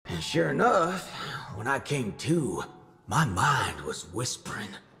Sure enough, when I came to, my mind was whispering,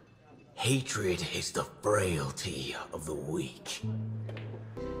 hatred is the frailty of the weak.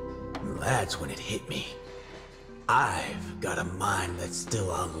 That's when it hit me. I've got a mind that's still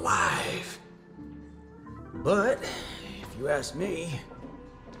alive. But, if you ask me,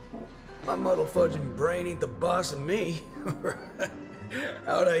 my muddle-fudging brain ain't the boss of me.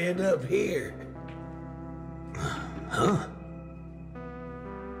 How'd I end up here? Huh?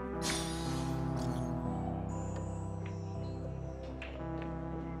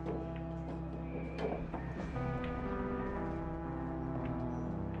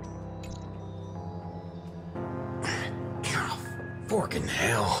 Forking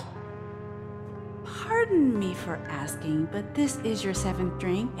hell. Pardon me for asking, but this is your 7th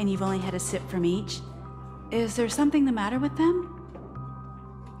drink, and you've only had a sip from each. Is there something the matter with them?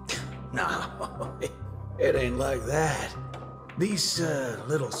 No, it ain't like that. These,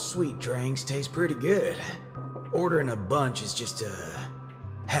 little sweet drinks taste pretty good. Ordering a bunch is just a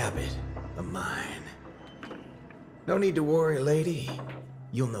habit of mine. No need to worry, lady.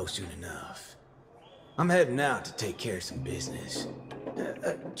 You'll know soon enough. I'm heading out to take care of some business.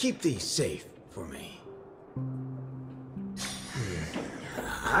 Keep these safe for me.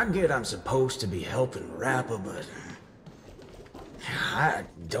 I get I'm supposed to be helping Rappa, but I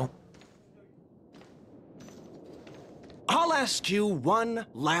don't. I'll ask you one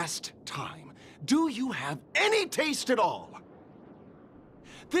last time. Do you have any taste at all?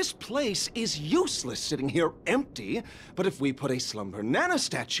 This place is useless sitting here empty, but if we put a Slumber Nana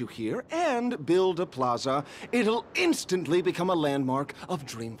statue here and build a plaza, it'll instantly become a landmark of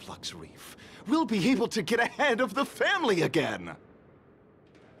Dreamflux Reef. We'll be able to get ahead of the family again.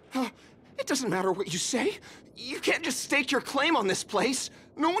 It doesn't matter what you say. You can't just stake your claim on this place.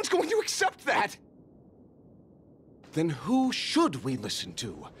 No one's going to accept that. Then who should we listen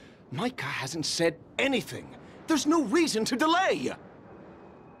to? Micah hasn't said anything. There's no reason to delay.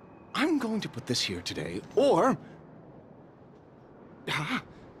 I'm going to put this here today, or...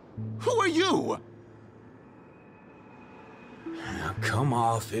 Who are you? Now, come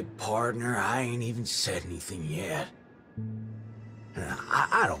off it, partner. I ain't even said anything yet.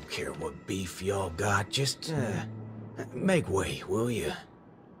 I don't care what beef y'all got. Just, make way, will you?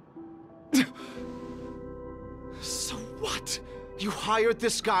 So what? You hired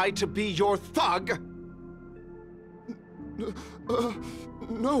this guy to be your thug?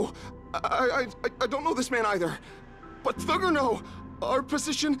 No. I don't know this man either. But thug or no, our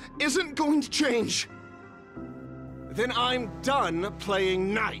position isn't going to change. Then I'm done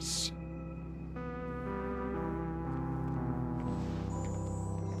playing nice.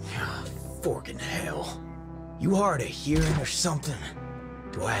 Forking hell. You hard of hearing or something?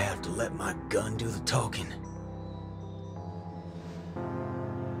 Do I have to let my gun do the talking?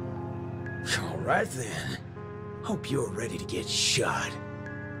 All right then. Hope you're ready to get shot.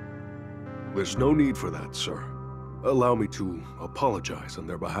 There's no need for that, sir. Allow me to apologize on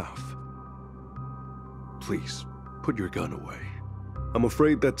their behalf. Please, put your gun away. I'm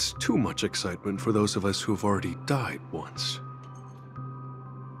afraid that's too much excitement for those of us who've already died once.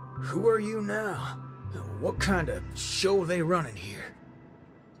 Who are you now? What kind of show are they running here?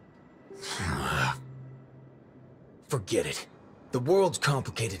 Forget it. The world's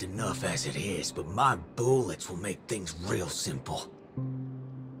complicated enough as it is, but my bullets will make things real simple.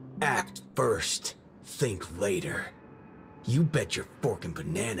 Act first, think later. You bet your forking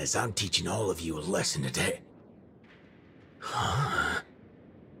bananas I'm teaching all of you a lesson today. Huh?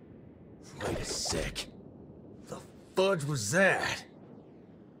 Wait a sec. The fudge was that?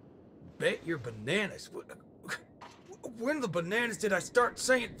 Bet your bananas. When the bananas did I start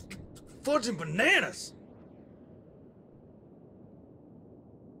saying fudge and bananas?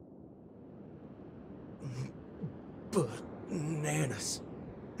 Bananas.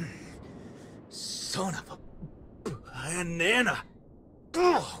 Son of a banana.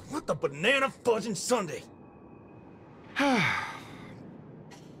 Oh, what the banana fudging Sunday?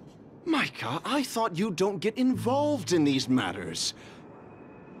 Micah, I thought you don't get involved in these matters.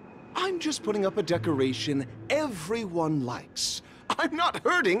 I'm just putting up a decoration everyone likes. I'm not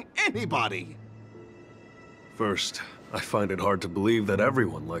hurting anybody. First, I find it hard to believe that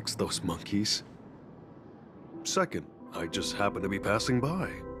everyone likes those monkeys. Second, I just happened to be passing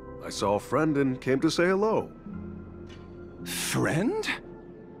by. I saw a friend and came to say hello. Friend?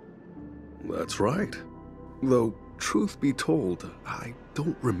 That's right. Though, truth be told, I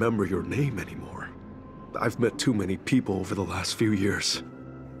don't remember your name anymore. I've met too many people over the last few years.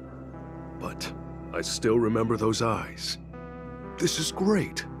 But I still remember those eyes. This is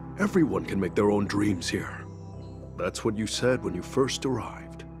great. Everyone can make their own dreams here. That's what you said when you first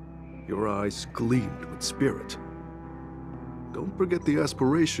arrived. Your eyes gleamed with spirit. Don't forget the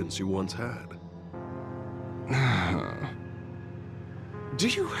aspirations you once had. Do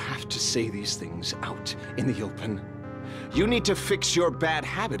you have to say these things out in the open? You need to fix your bad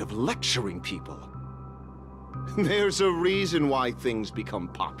habit of lecturing people. There's a reason why things become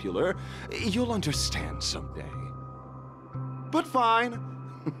popular. You'll understand someday. But fine.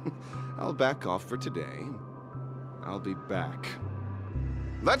 I'll back off for today. I'll be back.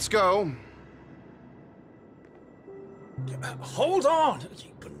 Let's go. Hold on!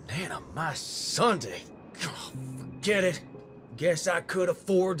 You banana, my Sunday. Forget it. Guess I could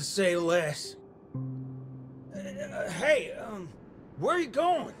afford to say less. Hey, where are you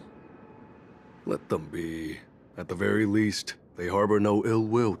going? Let them be. At the very least, they harbor no ill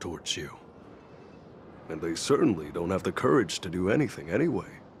will towards you. And they certainly don't have the courage to do anything anyway.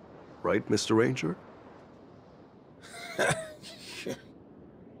 Right, Mr. Ranger?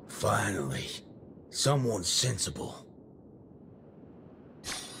 Finally, someone sensible.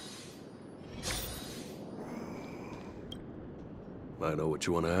 I know what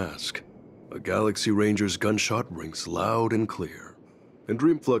you want to ask. A Galaxy Ranger's gunshot rings loud and clear. And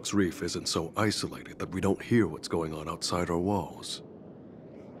Dreamflux Reef isn't so isolated that we don't hear what's going on outside our walls.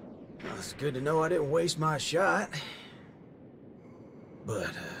 Well, it's good to know I didn't waste my shot.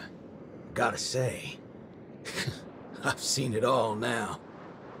 But, gotta say, I've seen it all now.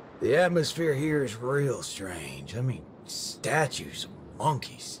 The atmosphere here is real strange. I mean, statues of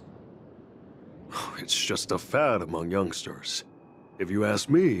monkeys. It's just a fad among youngsters. If you ask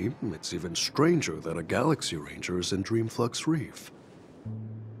me, it's even stranger that a Galaxy Ranger is in Dreamflux Reef.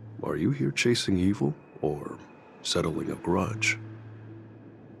 Are you here chasing evil, or settling a grudge?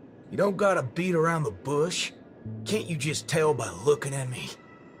 You don't gotta beat around the bush. Can't you just tell by looking at me?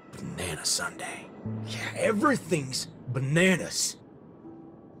 Banana Sunday. Yeah, everything's bananas.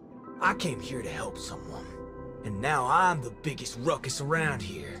 I came here to help someone, and now I'm the biggest ruckus around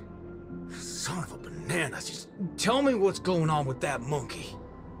here. Son of a banana, just tell me what's going on with that monkey.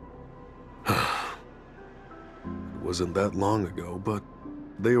 It wasn't that long ago, but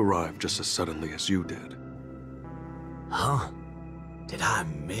they arrived just as suddenly as you did. Huh? Did I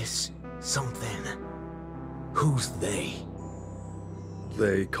miss something? Who's they?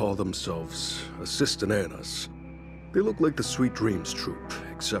 They call themselves Assistananas. They look like the Sweet Dreams troupe,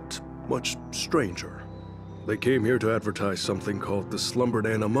 except much stranger. They came here to advertise something called the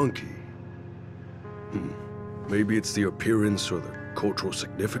Slumbernana Monkey. Maybe it's the appearance or the cultural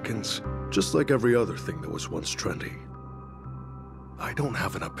significance, just like every other thing that was once trendy. I don't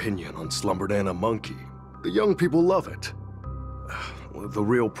have an opinion on Slumbernana Monkey. The young people love it. The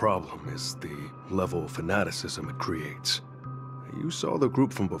real problem is the level of fanaticism it creates. You saw the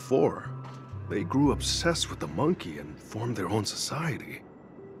group from before. They grew obsessed with the monkey and formed their own society.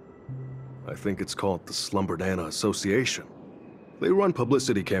 I think it's called the Slumbernana Association. They run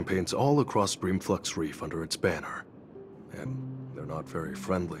publicity campaigns all across Dreamflux Reef under its banner. And they're not very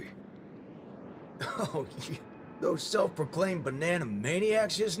friendly. Oh, those self-proclaimed banana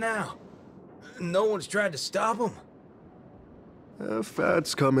maniacs just now? No one's tried to stop them?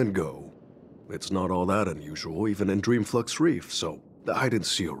 Fads come and go. It's not all that unusual, even in Dreamflux Reef, so I didn't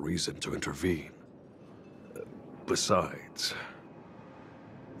see a reason to intervene. Besides,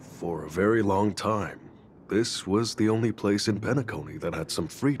 for a very long time, this was the only place in Penacony that had some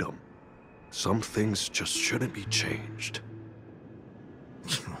freedom. Some things just shouldn't be changed.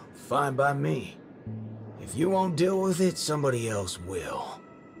 Fine by me. If you won't deal with it, somebody else will.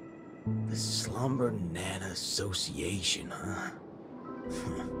 The Slumbernana Association, huh?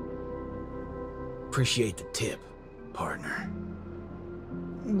 Appreciate the tip, partner.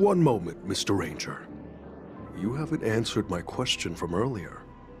 One moment, Mr. Ranger. You haven't answered my question from earlier.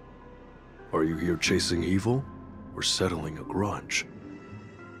 Are you here chasing evil, or settling a grudge?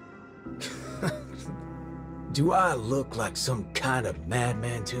 Do I look like some kind of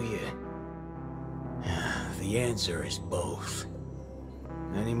madman to you? The answer is both.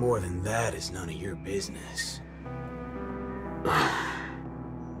 Any more than that is none of your business.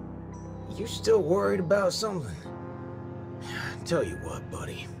 You still worried about something? Tell you what,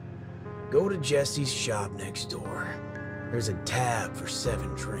 buddy. Go to Jesse's shop next door. There's a tab for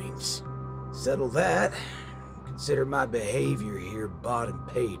 7 drinks. Settle that. Consider my behavior here bought and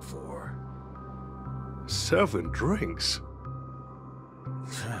paid for. 7 drinks?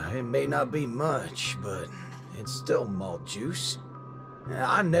 It may not be much, but it's still malt juice.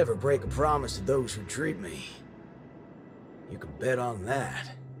 I never break a promise to those who treat me. You can bet on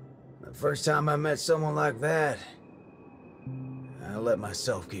that. The first time I met someone like that, I let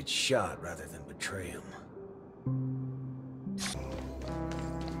myself get shot rather than betray him.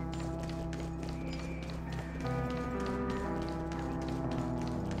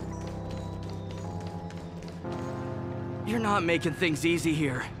 You're not making things easy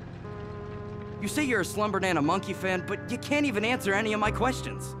here. You say you're a Slumberland Monkey fan, but you can't even answer any of my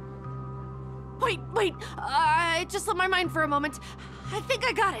questions. Wait, I just slipped my mind for a moment. I think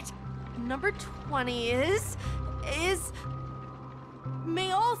I got it. Number 20 is...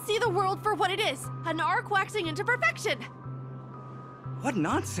 May all see the world for what it is, an arc waxing into perfection. What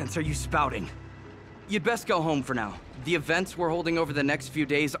nonsense are you spouting? You'd best go home for now. The events we're holding over the next few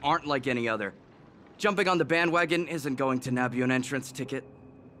days aren't like any other. Jumping on the bandwagon isn't going to nab you an entrance ticket.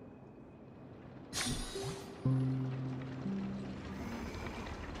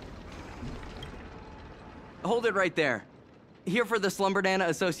 Hold it right there. Here for the Slumberland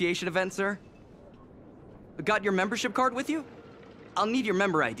Association event, sir? Got your membership card with you? I'll need your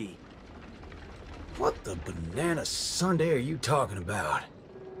member ID. What the banana sundae are you talking about?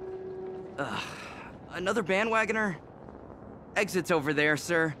 Another bandwagoner? Exit's over there,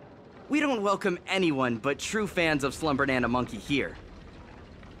 sir. We don't welcome anyone but true fans of Slumberland Monkey here.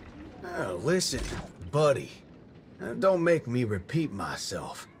 Oh, listen, buddy. Don't make me repeat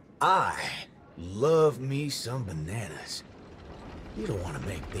myself. I love me some bananas. You don't want to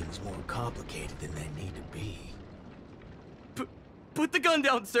make things more complicated than they need to be. Put the gun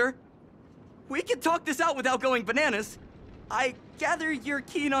down, sir. We can talk this out without going bananas. I gather you're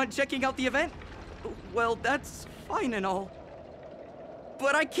keen on checking out the event? Well, that's fine and all.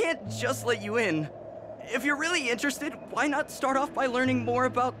 But I can't just let you in. If you're really interested, why not start off by learning more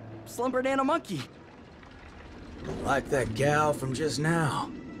about Slumberland Monkey? Like that gal from just now.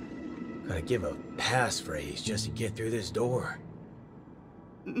 Gotta give a passphrase just to get through this door.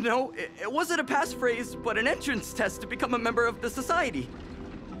 No, it wasn't a passphrase, but an entrance test to become a member of the society.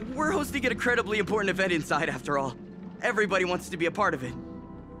 We're hosting an incredibly important event inside, after all. Everybody wants to be a part of it.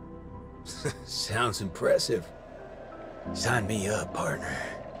 Sounds impressive. Sign me up, partner.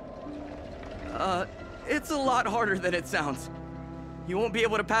 It's a lot harder than it sounds. You won't be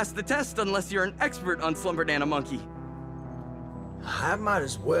able to pass the test unless you're an expert on Slumberland Monkey. I might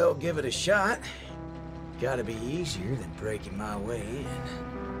as well give it a shot. Gotta be easier than breaking my way in.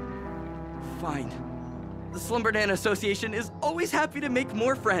 Fine. The Slumberland Association is always happy to make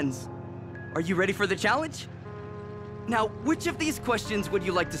more friends. Are you ready for the challenge? Now, which of these questions would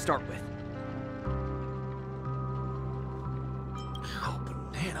you like to start with? Oh,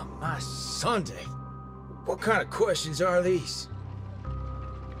 banana, my Sunday. What kind of questions are these?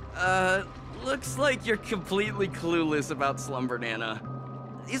 Looks like you're completely clueless about Slumberland.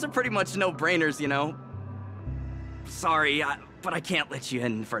 These are pretty much no-brainers, you know. Sorry, but I can't let you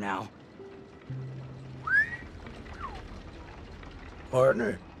in for now.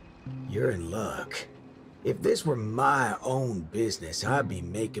 Partner, you're in luck. If this were my own business, I'd be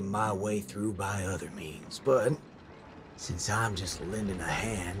making my way through by other means, but since I'm just lending a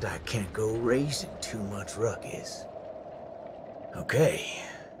hand, I can't go raising too much ruckus. Okay,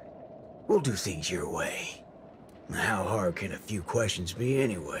 we'll do things your way. How hard can a few questions be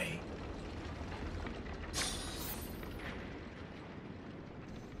anyway?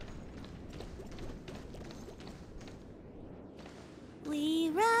 We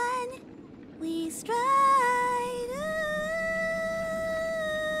run, we stride.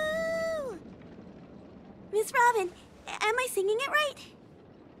 Ooh. Miss Robin, am I singing it right?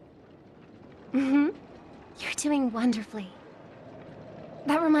 Mm-hmm. You're doing wonderfully.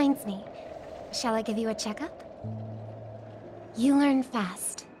 That reminds me. Shall I give you a checkup? You learn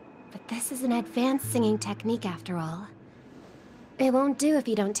fast, but this is an advanced singing technique after all. It won't do if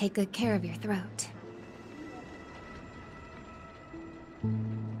you don't take good care of your throat.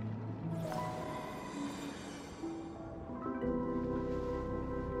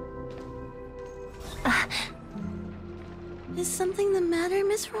 Is something the matter,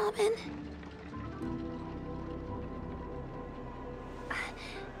 Miss Robin?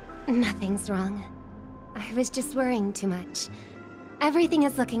 Nothing's wrong. I was just worrying too much. Everything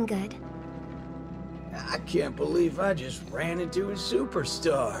is looking good. I can't believe I just ran into a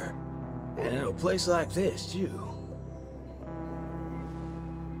superstar. And in a place like this, too.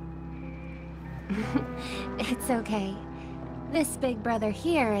 It's okay. This big brother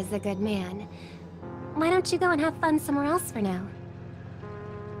here is a good man. Why don't you go and have fun somewhere else for now?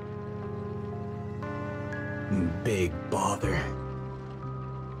 Big bother.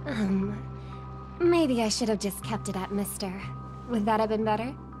 Maybe I should have just kept it at Mr. Would that have been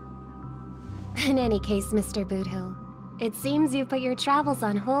better? In any case, Mr. Boothill, it seems you put your travels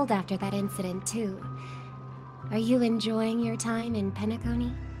on hold after that incident, too. Are you enjoying your time in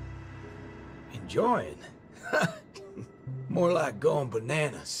Penacony? Enjoying? More like going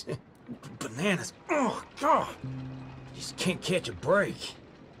bananas. Bananas. Oh, God. Just can't catch a break.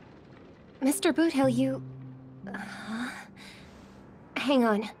 Mr. Boothill, you... hang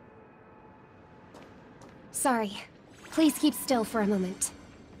on. Sorry. Please keep still for a moment.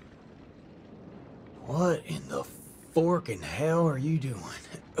 What in the forking hell are you doing?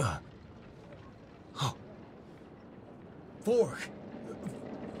 Oh. Fork.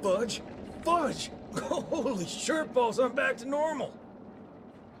 Fudge. Fudge! Holy shirtballs, I'm back to normal.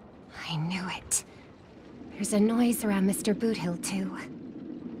 I knew it. There's a noise around Mr. Boothill, too.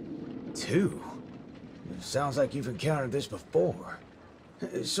 Two? Sounds like you've encountered this before.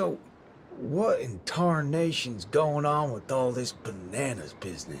 So, what in tarnation's going on with all this bananas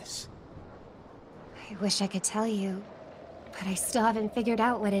business? I wish I could tell you, but I still haven't figured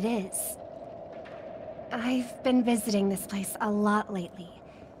out what it is. I've been visiting this place a lot lately,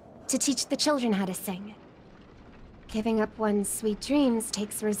 to teach the children how to sing. Giving up one's sweet dreams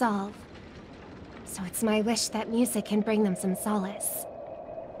takes resolve, so it's my wish that music can bring them some solace.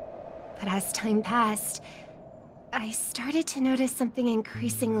 But as time passed, I started to notice something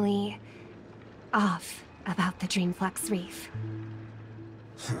increasingly off about the Dreamflux Reef.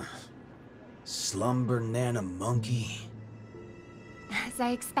 Slumber Nana Monkey? As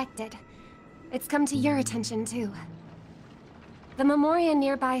I expected. It's come to your attention, too. The Memoria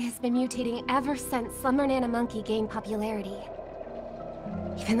nearby has been mutating ever since Slumber Nana Monkey gained popularity.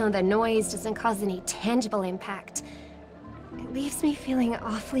 Even though the noise doesn't cause any tangible impact, it leaves me feeling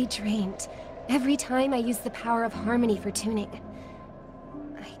awfully drained every time I use the power of harmony for tuning.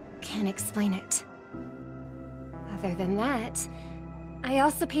 I can't explain it. Other than that, I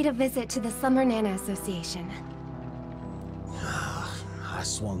also paid a visit to the Slumber Nana Association. I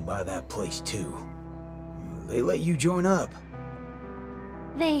swung by that place too. They let you join up.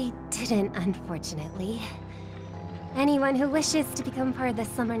 They didn't, unfortunately. Anyone who wishes to become part of the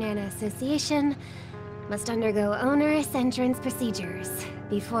Slumber Nana Association must undergo onerous entrance procedures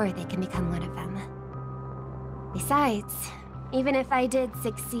before they can become one of them. Besides, even if I did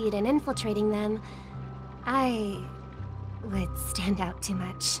succeed in infiltrating them, I would stand out too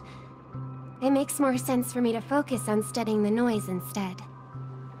much. It makes more sense for me to focus on studying the noise instead.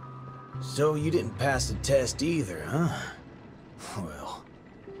 So you didn't pass the test either, huh? Well,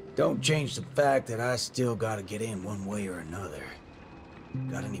 don't change the fact that I still gotta get in one way or another.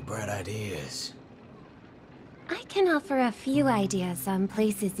 Got any bright ideas? I can offer a few ideas on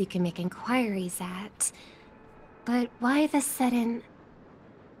places you can make inquiries at. But why the sudden...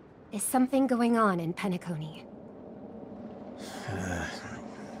 Is something going on in Penacony?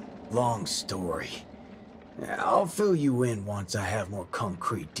 Long story. I'll fill you in once I have more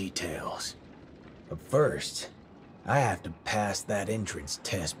concrete details. But first, I have to pass that entrance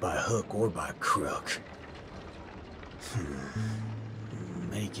test by hook or by crook.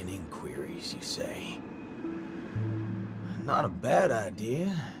 Making inquiries, you say? Not a bad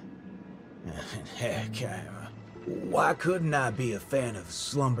idea. Heck, why couldn't I be a fan of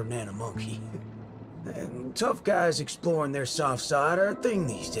Slumber Nana Monkey? Tough guys exploring their soft side are a thing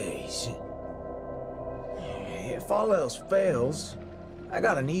these days. If all else fails, I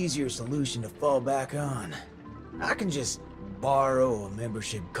got an easier solution to fall back on. I can just borrow a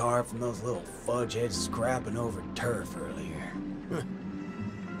membership card from those little fudgeheads scrapping over turf earlier.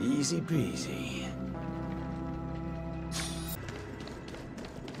 Easy peasy.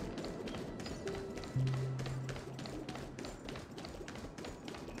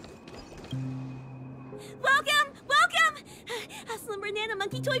 Welcome! Welcome! A Slumber Nana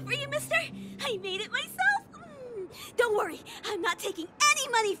Monkey toy for you, mister! I made it myself! Don't worry, I'm not taking any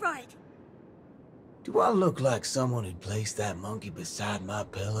money for it! Do I look like someone who'd place that monkey beside my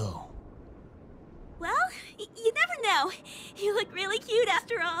pillow? Well, you never know. You look really cute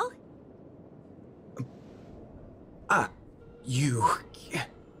after all. You...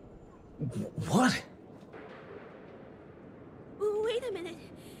 What? Wait a minute.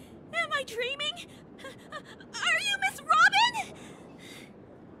 Am I dreaming? Are you Miss Robin?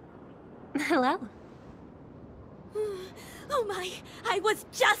 Hello? Oh my, I was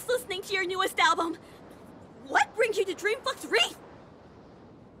just listening to your newest album. What brings you to Dreamflux Reef?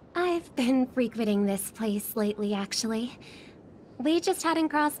 I've been frequenting this place lately, actually. We just hadn't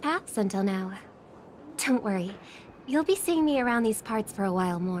crossed paths until now. Don't worry, you'll be seeing me around these parts for a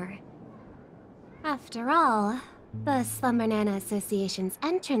while more. After all, the Slumber Nana Association's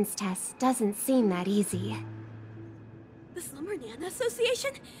entrance test doesn't seem that easy. The Slumber Nana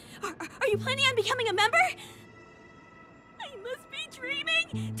Association? Are you planning on becoming a member? I must be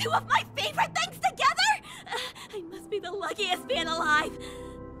dreaming! Two of my favorite things together! I must be the luckiest man alive!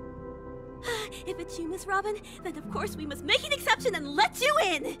 If it's you, Miss Robin, then of course we must make an exception and let you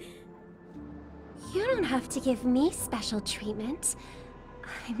in! You don't have to give me special treatment.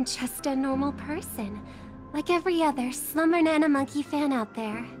 I'm just a normal person, Like every other Slumber Nana Monkey fan out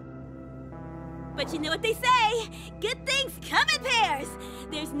there. But you know what they say, good things come in pairs.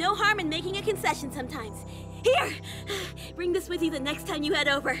 There's no harm in making a concession sometimes. Here, bring this with you the next time you head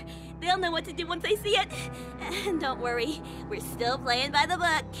over. They'll know what to do once they see it. And don't worry, we're still playing by the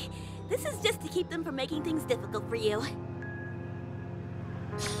book. This is just to keep them from making things difficult for you.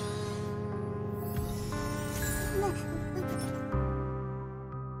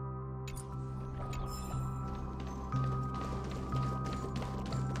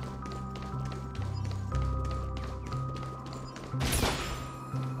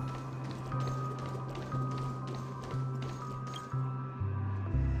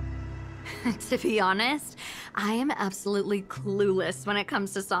 To be honest, I am absolutely clueless when it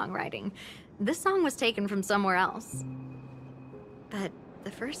comes to songwriting. This song was taken from somewhere else. But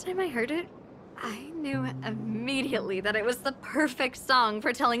the first time I heard it, I knew immediately that it was the perfect song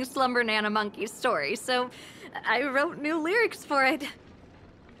for telling Slumber Nana Monkey's story, so I wrote new lyrics for it.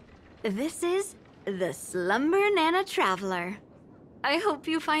 This is the Slumber Nana Traveler. I hope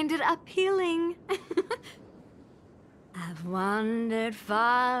you find it appealing. I've wandered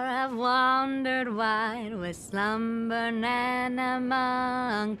far, I've wandered wide with Slumber Nana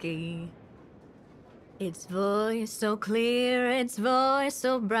Monkey. Its voice so clear, its voice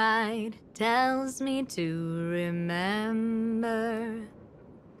so bright, tells me to remember.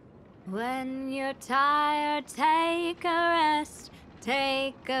 When you're tired, take a rest,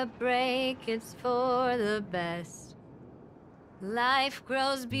 take a break, it's for the best. Life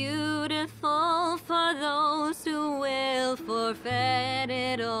grows beautiful for those who will forfeit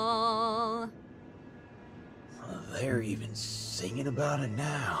it all. Well, they're even singing about it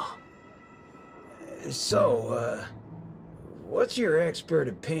now. So, what's your expert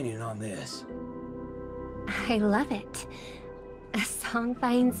opinion on this? I love it. A song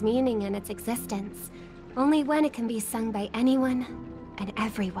finds meaning in its existence, only when it can be sung by anyone and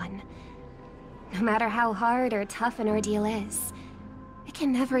everyone. No matter how hard or tough an ordeal is, it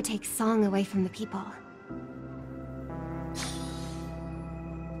can never take song away from the people.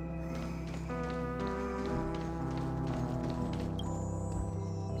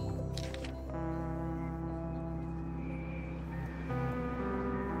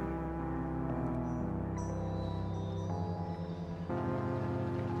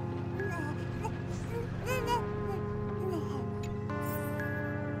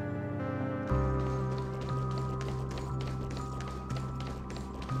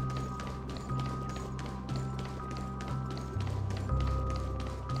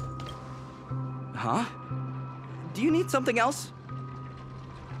 Huh? Do you need something else?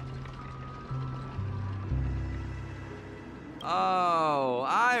 Oh,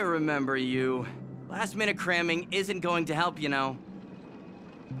 I remember you. Last-minute cramming isn't going to help, you know.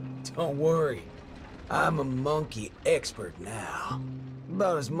 Don't worry. I'm a monkey expert now.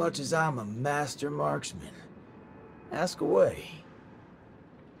 About as much as I'm a master marksman. Ask away.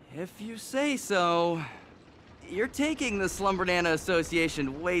 If you say so. You're taking the Slumber Nana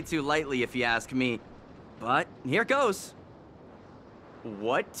Association way too lightly, if you ask me. But here goes.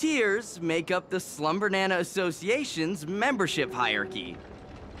 What tiers make up the Slumber Nana Association's membership hierarchy?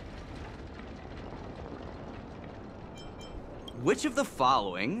 Which of the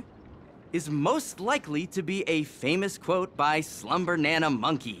following is most likely to be a famous quote by Slumber Nana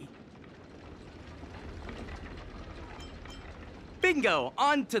Monkey? Bingo!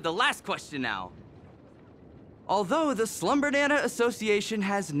 On to the last question now. Although the Slumber Nana Association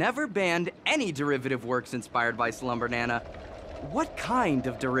has never banned any derivative works inspired by Slumber Nana, what kind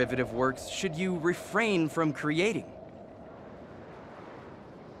of derivative works should you refrain from creating?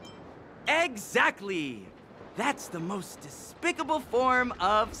 Exactly! That's the most despicable form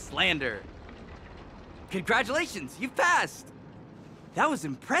of slander. Congratulations, you've passed! That was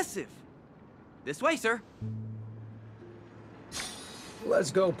impressive. This way, sir.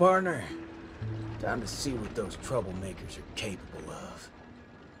 Let's go, partner. Time to see what those troublemakers are capable of.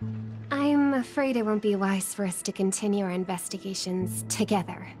 I'm afraid it won't be wise for us to continue our investigations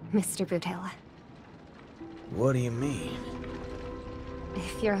together, Mr. Boothill. What do you mean?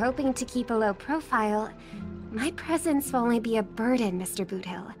 If you're hoping to keep a low profile, my presence will only be a burden, Mr.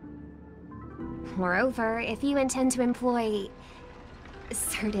 Boothill. Moreover, if you intend to employ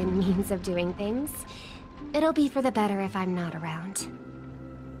certain means of doing things, it'll be for the better if I'm not around.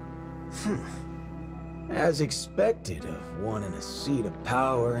 As expected of one in a seat of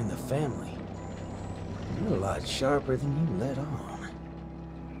power in the family. You're a lot sharper than you let on.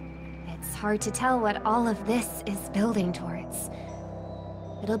 It's hard to tell what all of this is building towards.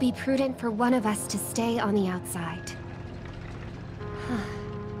 It'll be prudent for one of us to stay on the outside.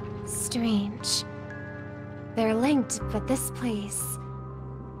 Strange. They're linked, but this place...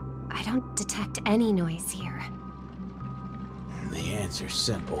 I don't detect any noise here. The answer's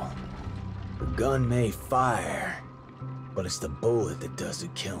simple. The gun may fire, but it's the bullet that does the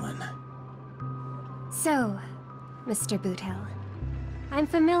killing. So, Mr. Boothill, I'm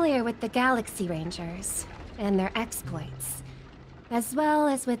familiar with the Galaxy Rangers and their exploits, as well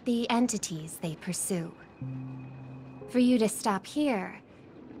as with the entities they pursue. For you to stop here,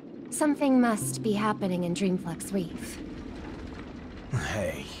 something must be happening in Dreamflux Reef.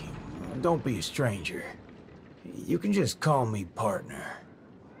 Hey, don't be a stranger. You can just call me partner.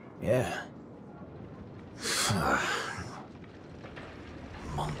 Yeah.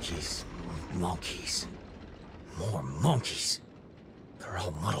 Monkeys. Monkeys. More monkeys. They're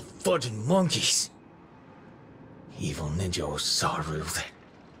all motherfucking monkeys. Evil Ninja Osaru, that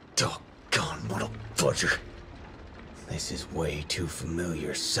doggone motherfucker. This is way too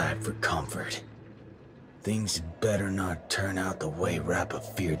familiar sight for comfort. Things had better not turn out the way Rappa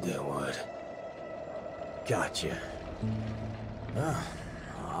feared they would. Gotcha. Well,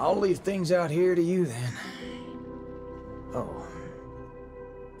 I'll leave things out here to you then. Oh.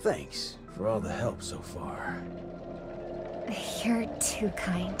 Thanks for all the help so far. You're too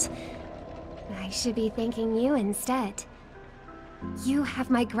kind. I should be thanking you instead. You have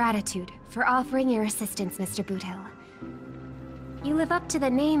my gratitude for offering your assistance, Mr. Boothill. You live up to the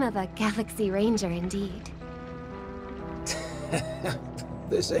name of a Galaxy Ranger indeed.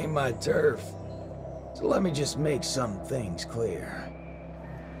 This ain't my turf. So let me just make some things clear.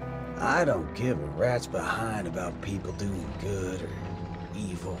 I don't give a rat's behind about people doing good or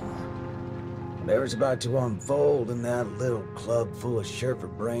evil. Whatever's about to unfold in that little club full of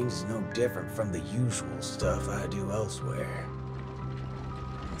Sherpa brains is no different from the usual stuff I do elsewhere.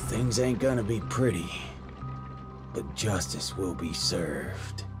 Things ain't gonna be pretty, but justice will be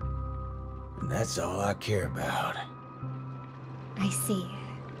served. And that's all I care about. I see.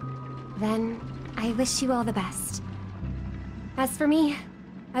 Then, I wish you all the best. As for me,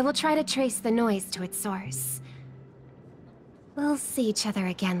 I will try to trace the noise to its source. We'll see each other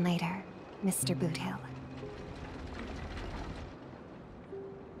again later, Mr. Boothill.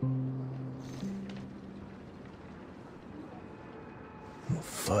 Well,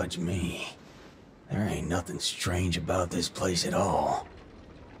 fudge me. There ain't nothing strange about this place at all.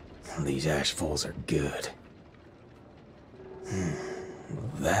 These ashfuls are good.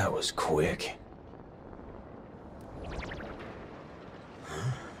 That was quick.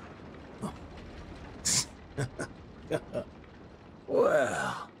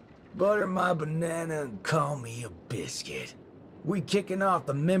 Well, butter my banana and call me a biscuit. We kicking off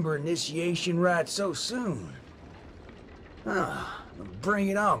the member initiation rite so soon? Bring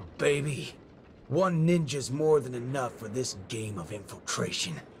it on, baby. One ninja's more than enough for this game of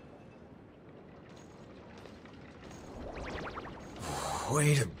infiltration.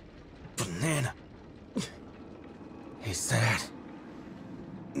 Wait a banana. Is that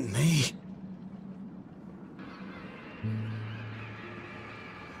me?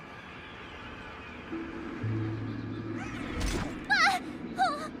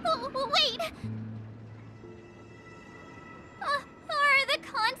 Wait! Are the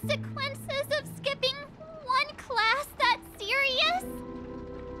consequences